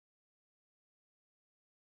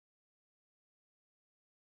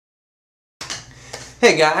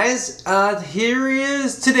Hey guys, here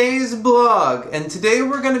is today's blog, and today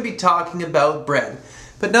we're going to be talking about bread.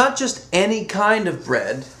 But not just any kind of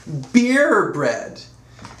bread, beer bread.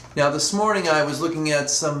 Now this morning I was looking at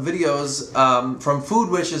some videos from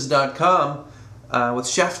foodwishes.com with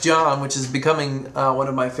Chef John, which is becoming one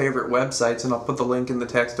of my favorite websites, and I'll put the link in the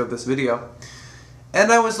text of this video.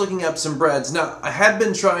 And I was looking up some breads. Now, I had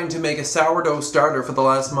been trying to make a sourdough starter for the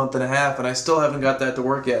last month and a half, and I still haven't got that to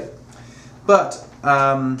work yet. But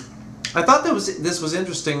I thought this was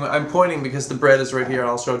interesting. I'm pointing because the bread is right here, and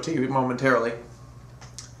I'll show it to you momentarily.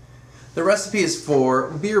 The recipe is for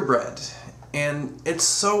beer bread, and it's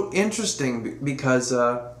so interesting because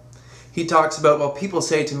he talks about, well, people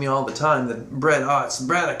say to me all the time that bread, it's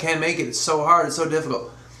bread, I can't make it, it's so hard, it's so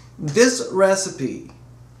difficult. This recipe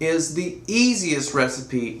is the easiest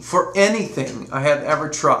recipe for anything I have ever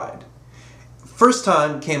tried. First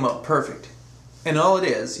time came out perfect. And all it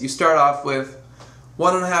is, you start off with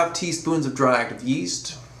 1½ teaspoons of dry active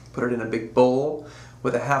yeast, put it in a big bowl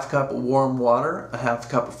with a ½ cup of warm water, a ½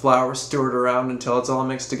 cup of flour, stir it around until it's all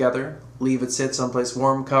mixed together, leave it sit someplace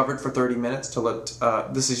warm, covered for 30 minutes till it,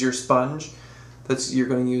 this is your sponge that you're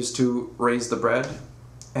going to use to raise the bread.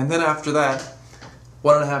 And then after that,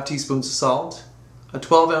 1½ teaspoons of salt, a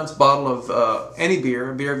 12-ounce bottle of any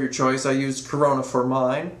beer, a beer of your choice. I used Corona for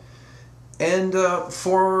mine. And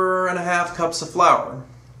 4½ cups of flour.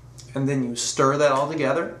 And then you stir that all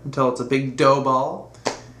together until it's a big dough ball.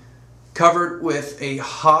 Cover it with a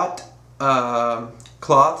hot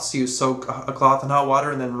cloth, so you soak a cloth in hot water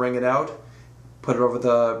and then wring it out. Put it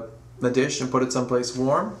over the dish and put it someplace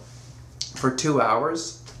warm for 2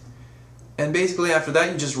 hours. And basically after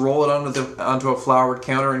that you just roll it onto a floured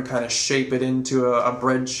counter and kind of shape it into a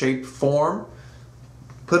bread-shaped form.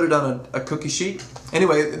 Put it on a cookie sheet.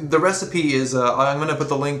 Anyway, the recipe is, I'm going to put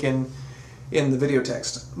the link in the video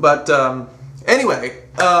text. But anyway,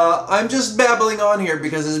 I'm just babbling on here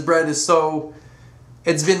because this bread is so,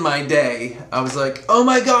 it's been my day. I was like, oh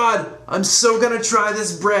my god, I'm so going to try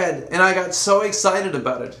this bread. And I got so excited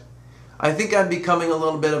about it. I think I'm becoming a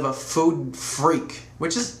little bit of a food freak,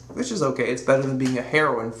 which is okay. It's better than being a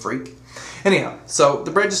heroin freak. Anyhow, so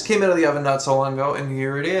the bread just came out of the oven not so long ago, and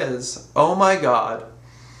here it is. Oh my god.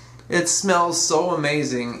 It smells so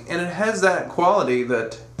amazing, and it has that quality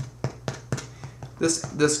that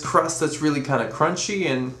this crust that's really kind of crunchy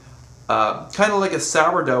and kind of like a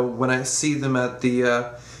sourdough when I see them at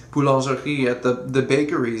the boulangerie, at the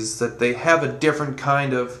bakeries, that they have a different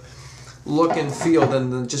kind of look and feel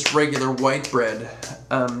than just regular white bread.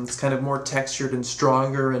 It's kind of more textured and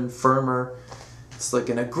stronger and firmer. It's like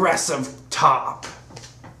an aggressive top.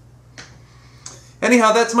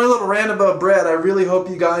 Anyhow, that's my little rant about bread. I really hope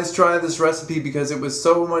you guys try this recipe because it was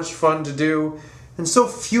so much fun to do. And so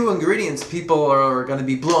few ingredients, people are going to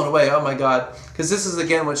be blown away. Oh my god. Because this is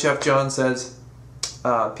again what Chef John says.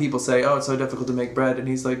 People say, oh, it's so difficult to make bread. And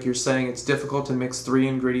he's like, you're saying it's difficult to mix 3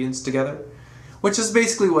 ingredients together? Which is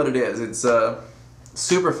basically what it is. It's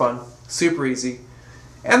super fun, super easy.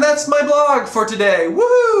 And that's my blog for today.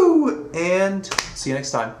 Woohoo! And see you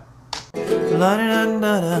next time. La da da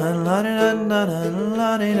da da, la da da da da,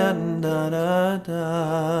 la da da da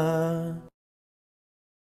da.